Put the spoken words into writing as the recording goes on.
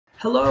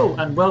Hello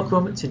and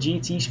welcome to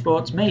GT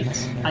Sports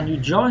Mates, and you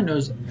join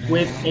us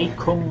with a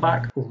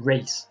comeback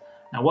race.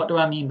 Now what do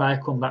I mean by a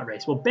comeback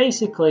race? Well,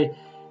 basically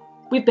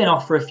we've been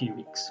off for a few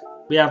weeks.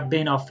 We've had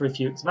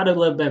a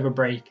little bit of a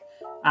break,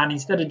 and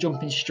instead of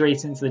jumping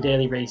straight into the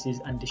daily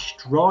races and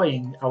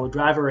destroying our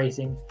driver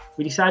racing,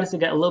 we decided to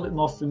get a little bit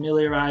more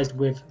familiarised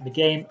with the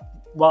game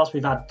whilst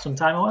we've had some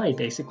time away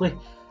basically.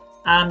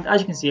 And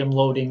as you can see, I'm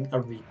loading a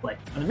replay.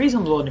 And the reason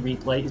I'm loading a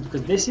replay is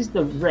because this is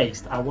the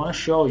race that I want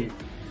to show you,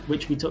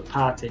 which we took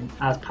part in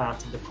as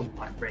part of the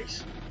comeback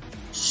race.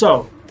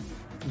 So,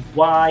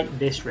 why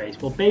this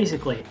race? Well,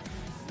 basically,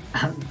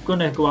 I'm going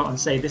to go out and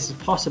say this is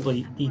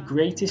possibly the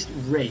greatest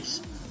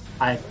race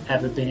I've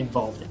ever been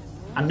involved in.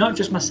 And not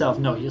just myself,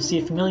 no, you'll see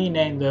a familiar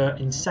name there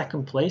in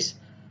second place.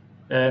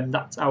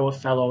 That's our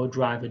fellow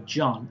driver,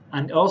 John.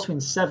 And also in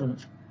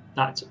 7th,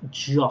 that's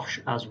Josh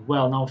as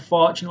well. Now,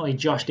 unfortunately,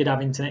 Josh did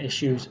have internet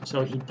issues,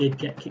 so he did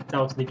get kicked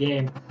out of the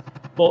game.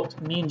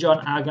 But me and John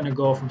are going to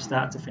go from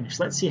start to finish.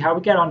 Let's see how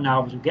we get on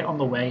now as we get on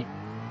the way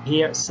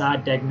here at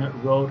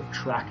Sardegna Road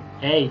Track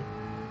A.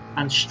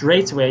 And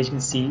straight away, as you can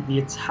see, the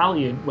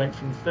Italian went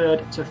from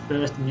 3rd to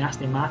 1st in the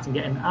Aston Martin,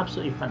 getting an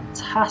absolutely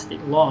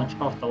fantastic launch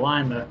off the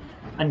line there.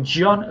 And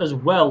John as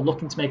well,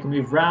 looking to make a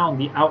move round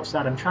the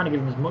outside. I'm trying to give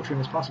him as much room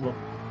as possible,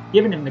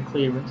 giving him the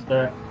clearance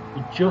there.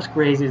 He just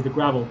grazes the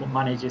gravel but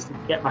manages to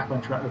get back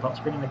on track without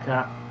spinning the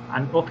car,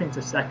 and up into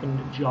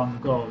 2nd John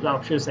goes.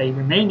 I should say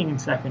remaining in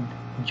 2nd,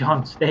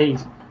 John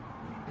stays,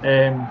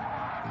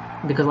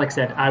 because like I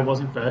said, I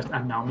was in 1st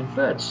and now I'm in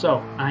 3rd, so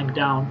I'm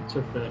down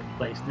to 3rd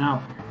place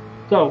now.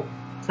 So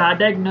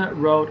Sardegna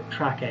Road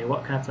Track A,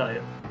 what can I tell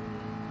you?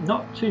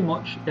 Not too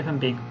much, if I'm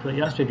being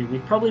completely honest with you.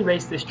 We've probably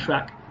raced this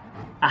track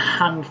a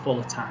handful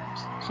of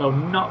times, so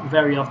not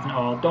very often at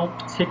all. Don't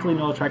particularly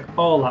know the track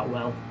all that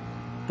well,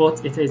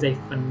 but it is a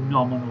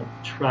phenomenal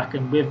track,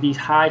 and with these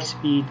high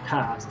speed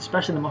cars,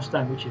 especially the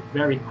Mustang, which is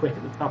very quick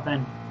at the top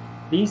end,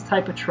 these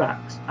type of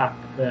tracks are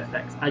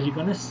perfect. As you're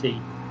going to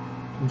see,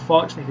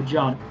 unfortunately for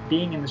John,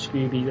 being in the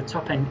Scooby, the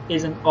top end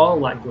isn't all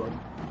that good,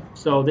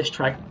 so this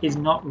track is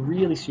not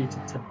really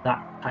suited to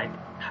that type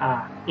of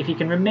car. If he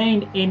can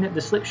remain in the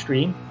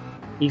slipstream,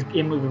 he's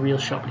in with a real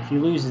shot, but if he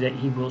loses it,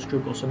 he will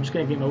struggle. So I'm just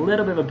going to give him a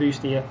little bit of a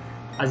boost here,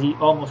 as he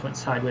almost went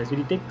sideways, but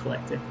he did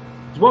collect it.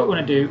 So what we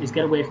want to do is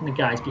get away from the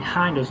guys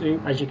behind us, who,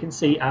 as you can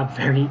see, are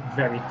very,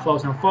 very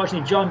close. Now,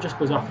 unfortunately, John just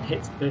goes off and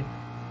hits the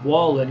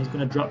wall, and he's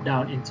going to drop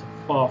down into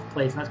 4th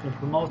place, and that's going to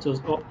promote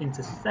us up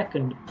into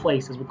 2nd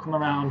place as we come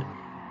around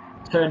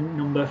turn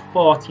number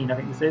 14. I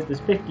think this is. There's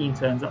 15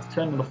 turns. That's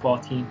turn number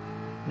 14.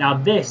 Now,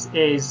 this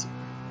is,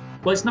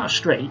 well, it's not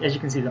straight. As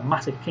you can see, there's a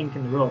massive kink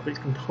in the road, but it's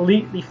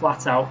completely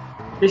flat out.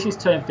 This is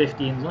turn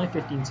 15. There's only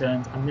 15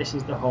 turns, and this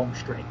is the home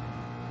straight.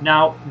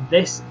 Now,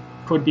 this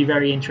could be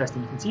very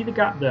interesting. You can see the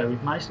gap there.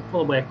 We've managed to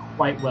pull away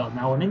quite well.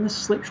 Now I'm in the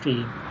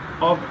slipstream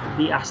of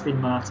the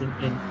Aston Martin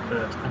in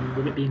 1st, and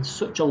with it being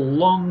such a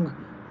long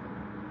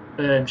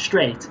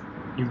straight,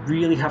 you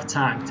really have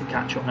time to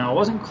catch up. Now I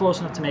wasn't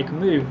close enough to make a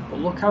move, but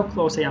look how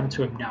close I am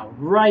to him now,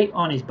 right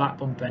on his back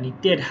bumper, and he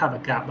did have a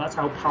gap. That's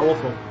how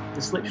powerful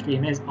the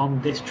slipstream is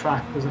on this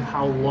track because of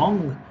how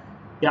long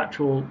the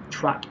actual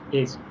track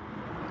is.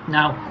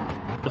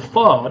 Now the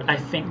Ford, I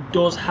think,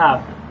 does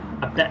have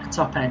a better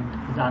top end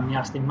than the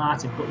Aston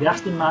Martin, but the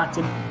Aston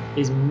Martin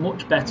is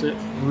much better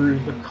through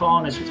the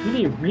corners, so it's going to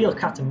be a real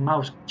cat and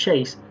mouse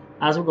chase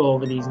as we go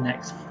over these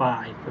next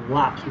 5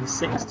 laps. With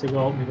 6 to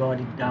go, we've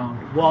already down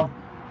 1,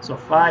 so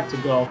 5 to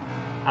go,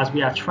 as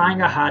we are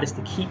trying our hardest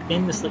to keep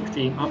in the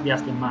slipstream of the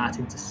Aston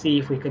Martin to see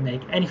if we can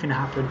make anything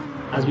happen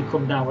as we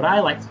come down what I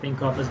like to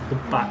think of as the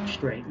back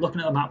straight. Looking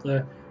at the map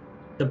there,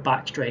 the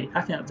back straight, I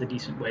think that's a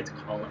decent way to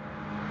call it.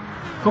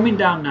 Coming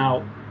down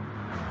now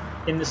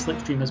in the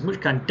slipstream as much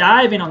as can,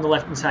 diving on the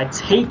left hand side,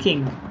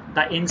 taking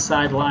that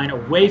inside line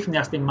away from the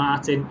Aston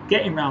Martin,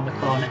 getting round the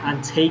corner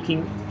and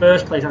taking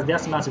 1st place as the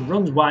Aston Martin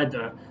runs wide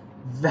there.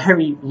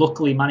 Very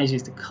luckily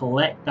manages to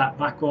collect that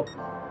back up.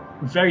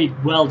 Very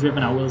well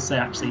driven, I will say,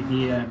 actually.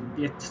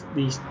 The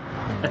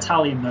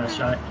Italian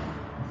there,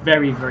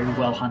 very, very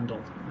well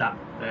handled that.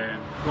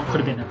 What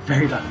could have been a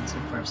very bad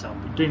incident for himself,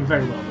 but doing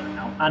very well there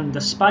now. And the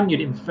Spaniard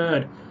in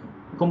 3rd,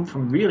 come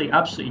from really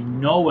absolutely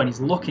nowhere, and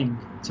he's looking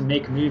to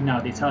make a move now.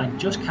 The Italian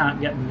just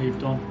can't get the move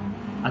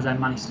done, as I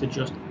managed to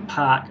just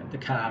park the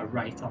car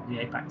right on the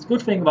apex.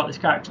 Good thing about this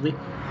car, actually,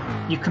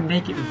 you can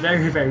make it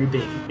very, very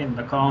big in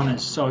the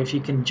corners, so if you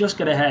can just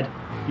get ahead,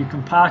 you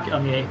can park it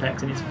on the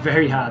apex and it's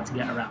very hard to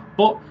get around.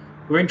 But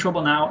we're in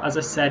trouble now. As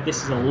I said,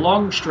 this is a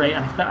long straight,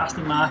 and if that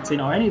Aston Martin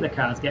or any of the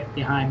cars get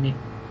behind me,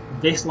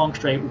 this long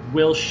straight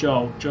will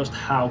show just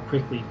how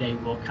quickly they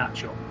will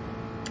catch up.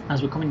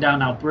 As we're coming down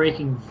now,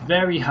 braking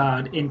very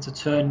hard into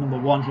turn number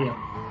 1 here,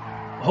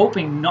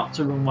 hoping not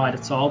to run wide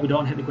at all. We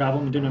don't hit the gravel,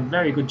 and we're doing a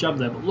very good job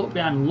there, but look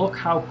behind, look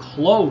how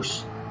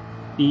close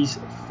these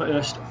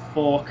first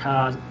 4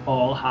 cars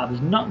all have.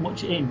 There's not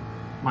much in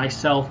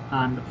myself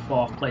and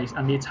 4th place,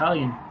 and the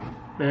Italian,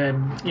 the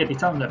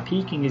Italian there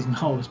peeking his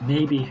nose,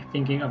 maybe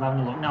thinking of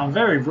having a look. Now I'm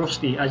very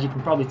rusty, as you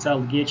can probably tell.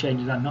 The gear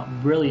changes are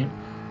not brilliant,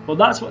 But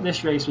that's what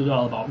this race was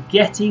all about,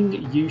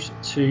 getting used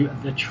to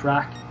the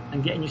track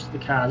and getting used to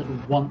the cars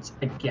once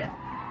again.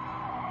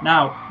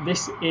 Now,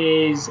 this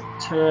is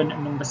turn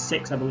number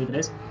 6, I believe it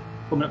is,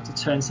 coming up to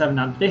turn 7.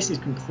 Now, this is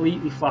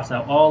completely flat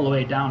out all the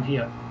way down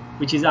here,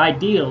 which is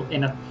ideal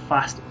in a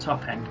fast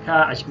top-end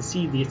car. As you can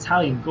see, the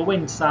Italian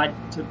going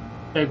to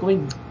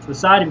the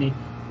side of me,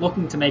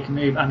 looking to make a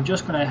move. I'm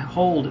just going to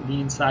hold the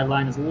inside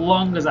line as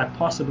long as I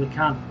possibly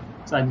can,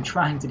 because I'm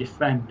trying to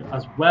defend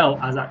as well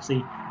as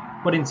actually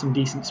put in some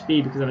decent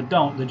speed, because if I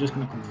don't, they're just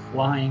going to come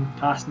flying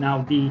past.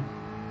 Now, the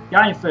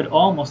guy in third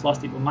almost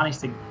lost it, but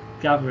managed to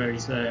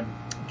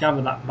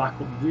gather that back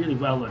up really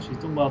well though. She's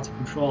done well to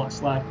control that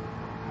slide.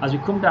 As we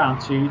come down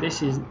to,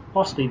 this is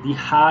possibly the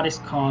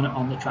hardest corner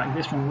on the track,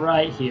 this one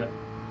right here,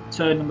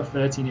 turn number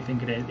 13 I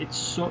think it is. It's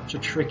such a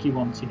tricky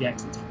one to get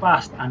because it's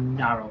fast and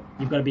narrow.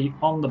 You've got to be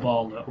on the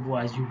ball though,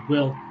 otherwise you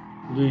will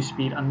lose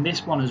speed. And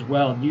this one as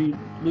well, you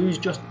lose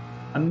just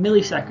a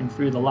millisecond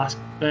through the last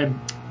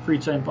through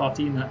turn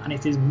 14, and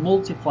it is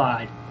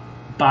multiplied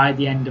by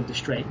the end of the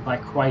straight by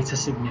quite a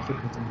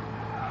significant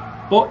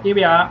amount. But here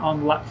we are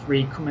on lap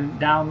 3, coming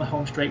down the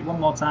home straight one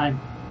more time,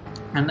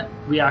 and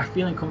we are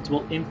feeling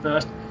comfortable in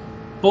first,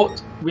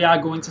 but we are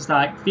going to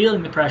start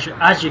feeling the pressure.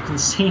 As you can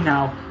see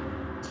now,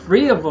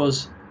 3 of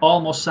us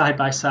almost side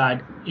by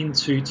side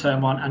into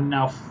turn 1, and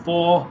now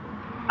 4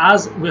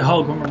 as we're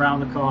all going around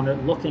the corner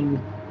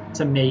looking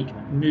to make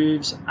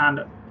moves,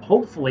 and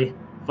hopefully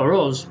for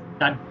us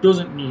that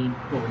doesn't mean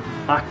going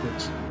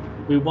backwards.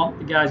 We want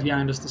the guys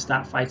behind us to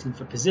start fighting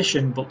for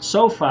position, but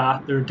so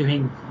far they're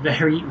doing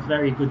very,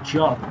 very good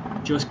job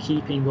just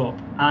keeping up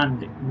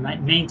and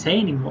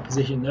maintaining what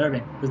position they're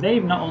in, because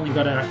they've not only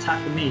got to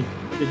attack me,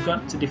 but they've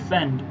got to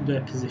defend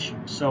their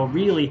position. So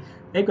really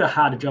they've got a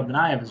harder job than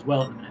I have as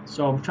well at the minute,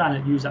 so I'm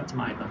trying to use that to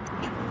my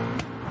advantage.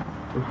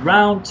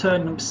 Around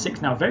turn number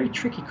 6 now, very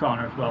tricky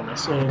corner as well.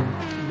 This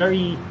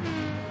very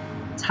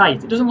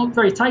tight. It doesn't look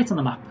very tight on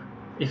the map,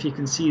 if you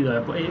can see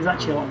there, but it is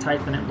actually a lot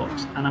tighter than it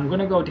looks. And I'm going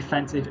to go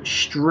defensive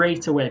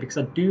straight away because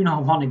I do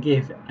not want to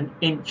give an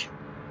inch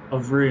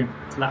of room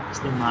to that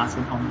Aston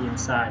Martin on the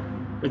inside.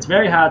 But it's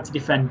very hard to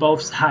defend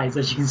both sides,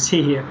 as you can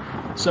see here.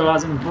 So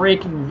as I'm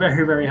braking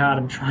very, very hard,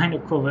 I'm trying to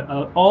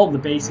cover all the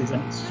bases,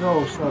 and it's so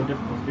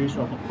difficult to do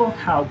so. But look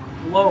how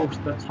close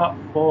the top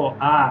 4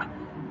 are.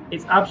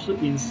 It's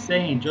absolutely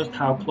insane just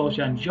how close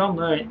you are. And John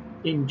there,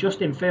 in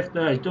 5th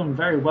there, has done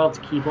very well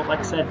to keep up. Like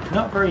I said,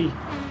 not very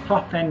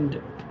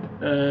top-end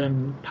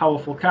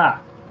powerful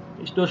car.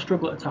 It does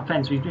struggle at the top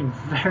end, so he's doing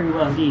very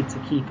well indeed to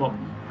keep up.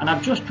 And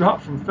I've just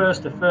dropped from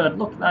 1st to 3rd.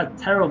 Look,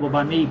 that's terrible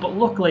by me, but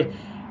luckily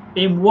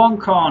in one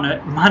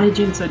corner,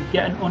 managing to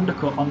get an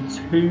undercut on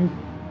 2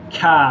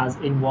 cars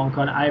in one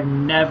corner. I've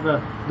never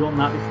done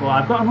that before.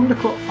 I've got an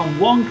undercut on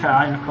 1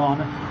 car in a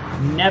corner,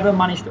 never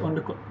managed to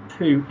undercut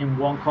 2 in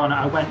one corner.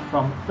 I went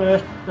from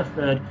 1st to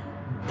 3rd,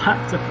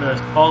 back to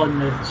 1st, all in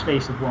the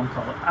space of 1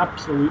 corner.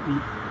 Absolutely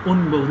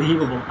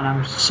unbelievable, and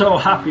I'm so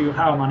happy with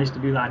how I managed to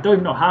do that. I don't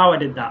even know how I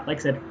did that. Like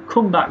I said,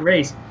 comeback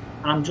race,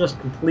 and I'm just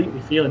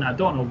completely feeling it. I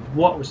don't know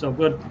what was so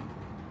good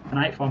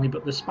tonight for me,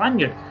 but the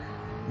Spaniard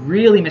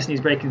really missing his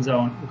braking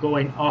zone,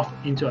 going off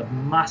into a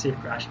massive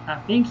crash. I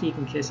think he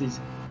can kiss his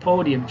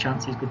podium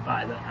chances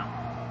goodbye there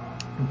now.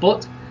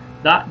 But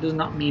that does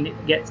not mean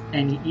it gets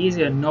any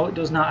easier. No, it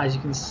does not. As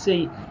you can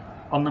see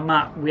on the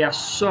map, we are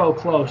so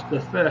close to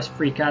the first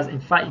 3 cars. In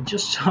fact, you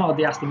just saw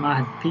the Aston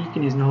Martin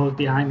peeking his nose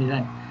behind me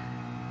then.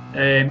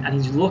 And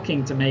he's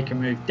looking to make a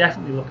move,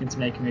 definitely looking to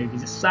make a move.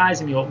 He's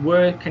sizing me up.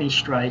 Where can he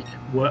strike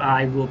where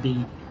I will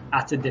be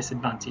at a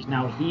disadvantage?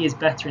 Now, he is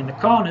better in the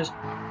corners,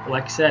 but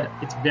like I said,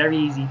 it's very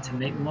easy to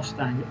make the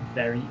Mustang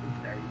very,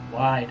 very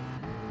wide.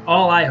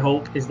 All I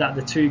hope is that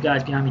the 2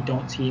 guys behind me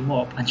don't team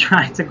up and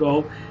try to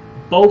go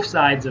both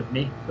sides of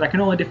me, but I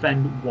can only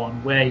defend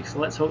one way, so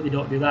let's hope they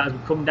don't do that. As we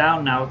come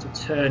down now to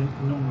turn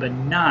number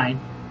 9,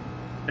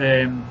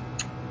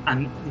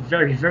 and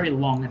very, very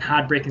long and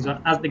hard braking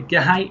zone, as the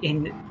guy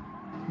in,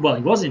 well,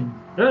 he was in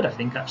 3rd I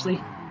think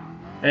actually,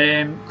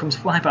 comes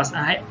flying past,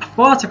 and I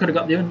thought I could have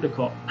got the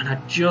undercut, and I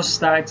just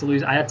started to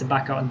lose. I had to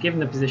back out and give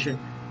him the position,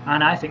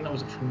 and I think that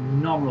was a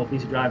phenomenal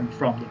piece of driving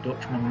from the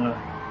Dutchman there,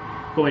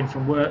 going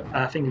from where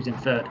I think he was in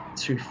 3rd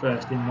to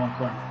 1st in 1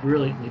 corner.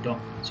 Brilliantly done.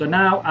 So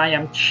now I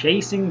am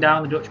chasing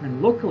down the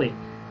Dutchman. Luckily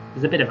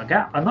there's a bit of a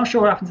gap. I'm not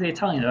sure what happened to the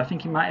Italian though. I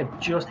think he might have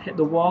just hit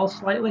the wall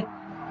slightly,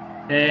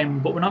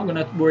 but we're not going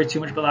to worry too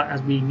much about that,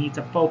 as we need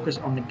to focus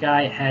on the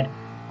guy ahead.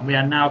 And we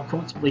are now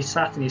comfortably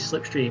sat in his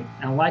slipstream,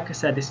 and like I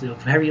said, this is a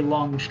very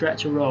long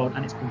stretch of road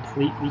and it's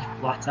completely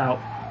flat out,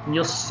 and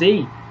you'll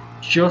see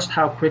just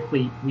how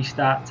quickly we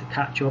start to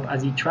catch up.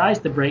 As he tries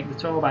to brake the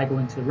toe by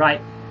going to the right,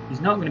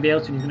 he's not going to be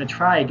able to, and he's going to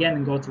try again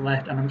and go to the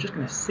left, and I'm just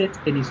going to sit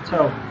in his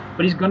toe,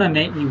 but he's going to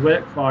make me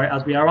work for it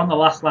as we are on the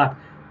last lap,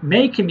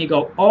 making me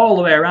go all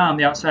the way around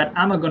the outside.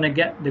 Am I going to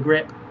get the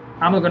grip?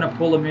 Am I going to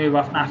pull the move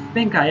off? And I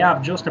think I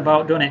have just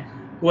about done it,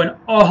 going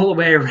all the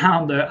way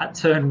around there at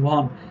turn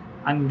 1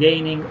 and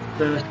gaining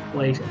 1st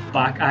place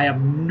back. I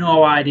have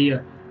no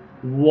idea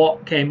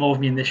what came over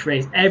me in this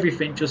race.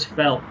 Everything just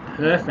felt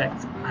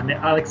perfect. And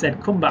like I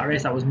said, comeback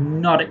race, I was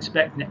not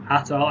expecting it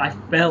at all. I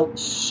felt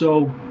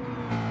so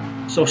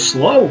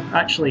slow,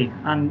 actually.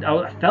 And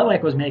I felt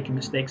like I was making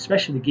mistakes,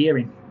 especially the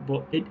gearing.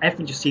 But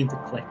everything just seemed to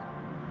click.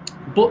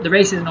 But the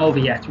race isn't over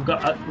yet. We've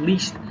got at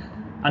least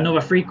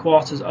another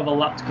 3/4 of a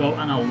lap to go,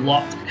 and a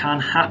lot can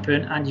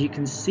happen. And you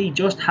can see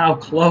just how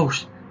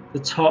close the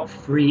top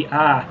 3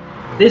 are.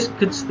 This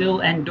could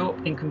still end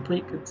up in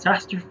complete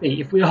catastrophe.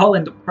 If we all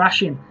end up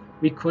crashing,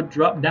 we could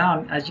drop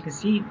down. As you can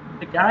see,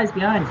 the guys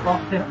behind,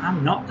 4th, 5th,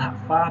 I'm not that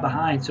far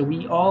behind. So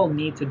we all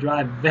need to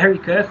drive very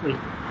carefully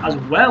as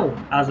well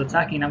as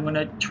attacking. I'm going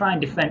to try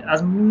and defend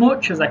as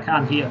much as I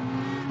can here.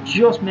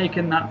 Just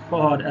making that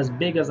Ford as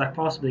big as I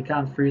possibly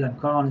can through them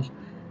corners.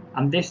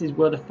 And this is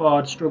where the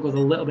Ford struggles a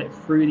little bit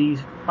through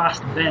these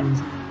fast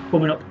bends,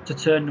 coming up to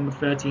turn number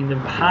 13, the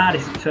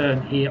hardest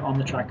turn here on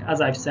the track.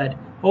 As I've said,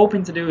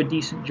 hoping to do a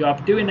decent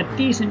job, doing a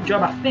decent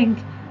job, I think.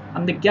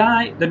 And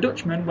the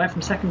Dutchman, went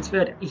from 2nd to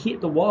 3rd. He hit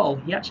the wall.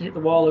 He actually hit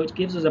the wall, which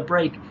gives us a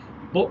break.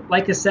 But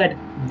like I said,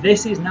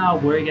 this is now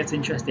where it gets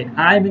interesting.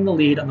 I'm in the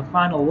lead on the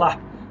final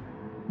lap.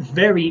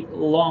 Very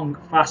long,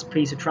 fast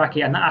piece of track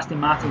here, and that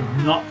Aston Martin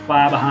not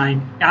far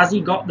behind. As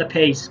he got the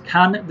pace,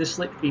 can the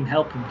slipstream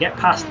help him get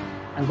past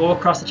and go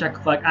across the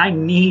checker flag? I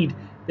need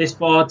this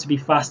Ford to be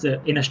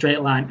faster in a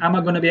straight line. Am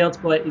I going to be able to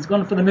play it? He's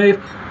gone for the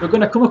move. We're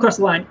going to come across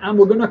the line, and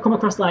we're going to come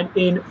across the line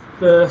in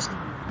 1st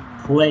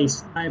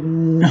place. I have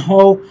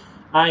no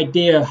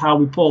idea how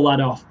we pull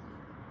that off.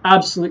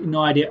 Absolutely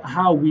no idea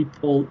how we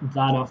pull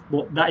that off.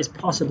 But that is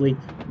possibly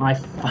my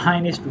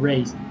finest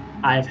race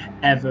I've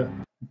ever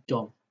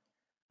done.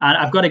 And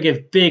I've got to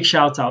give big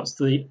shout outs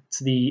to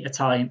the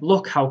Italian.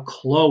 Look how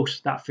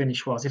close that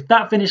finish was. If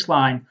that finish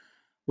line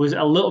was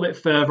a little bit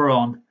further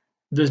on,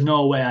 there's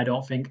no way I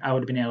don't think I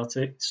would have been able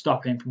to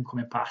stop him from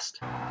coming past.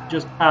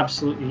 Just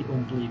absolutely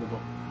unbelievable.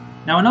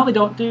 Now, I know they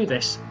don't do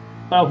this,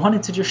 but I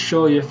wanted to just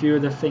show you a few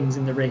of the things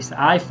in the race that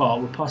I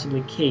thought were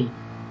possibly key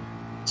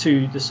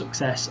to the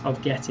success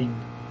of getting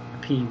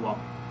a P1.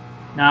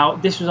 Now,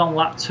 this was on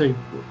lap 2,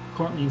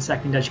 currently in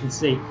 2nd, as you can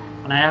see.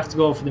 And I have to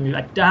go for the move.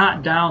 I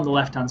dart down the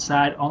left-hand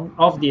side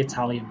of the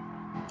Italian,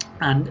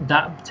 and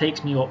that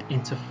takes me up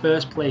into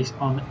 1st place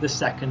on the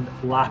 2nd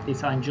lap. The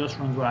Italian just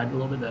runs wide a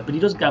little bit there, but he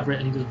does gather it,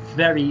 and he does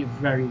very,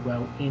 very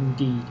well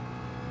indeed.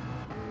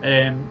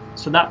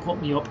 So that put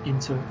me up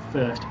into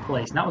 1st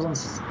place. And that was on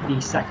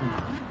the 2nd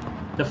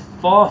lap. The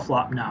 4th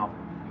lap now.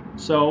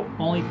 So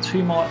only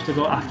 2 more laps to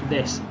go after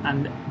this,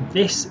 and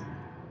this,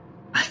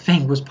 I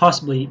think, was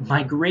possibly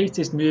my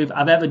greatest move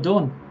I've ever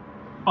done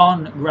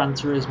on Gran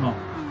Turismo.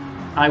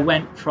 I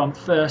went from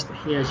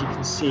 1st here, as you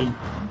can see,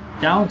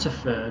 down to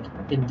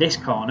 3rd in this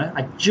corner.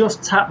 I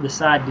just tapped the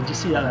side. Did you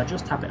see that? I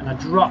just tap it, and I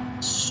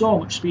drop so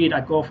much speed. I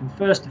go from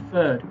 1st to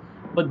 3rd,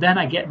 but then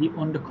I get the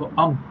undercut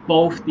on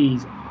both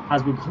these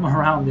as we come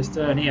around this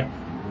turn here.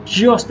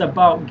 Just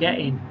about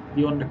getting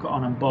the undercut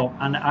on both.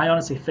 And I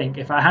honestly think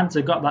if I hadn't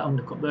got that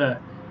undercut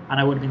there and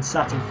I would have been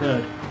sat in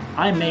 3rd,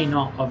 I may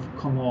not have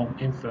come home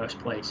in 1st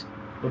place.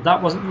 But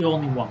that wasn't the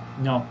only one.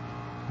 No,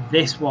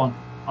 this one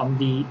on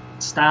the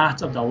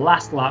start of the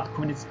last lap,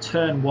 coming into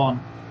turn 1,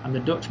 and the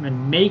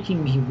Dutchman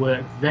making me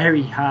work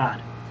very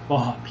hard for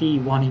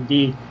P1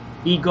 indeed.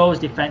 He goes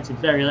defensive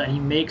very late, and he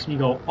makes me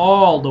go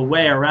all the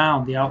way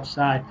around the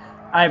outside.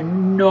 I have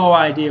no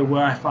idea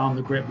where I found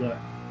the grip there.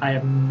 I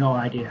have no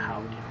idea how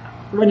I did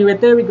that. But anyway,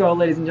 there we go,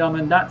 ladies and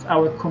gentlemen. That's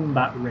our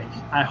comeback race.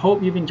 I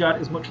hope you've enjoyed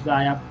it as much as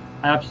I have.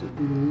 I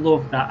absolutely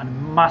love that, and a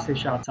massive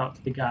shout out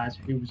to the guys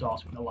who was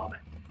also in the lobby.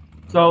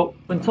 So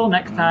until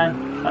next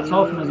time, that's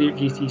all from us here at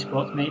GT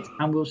Sports, mates,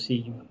 and we'll see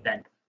you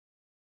then.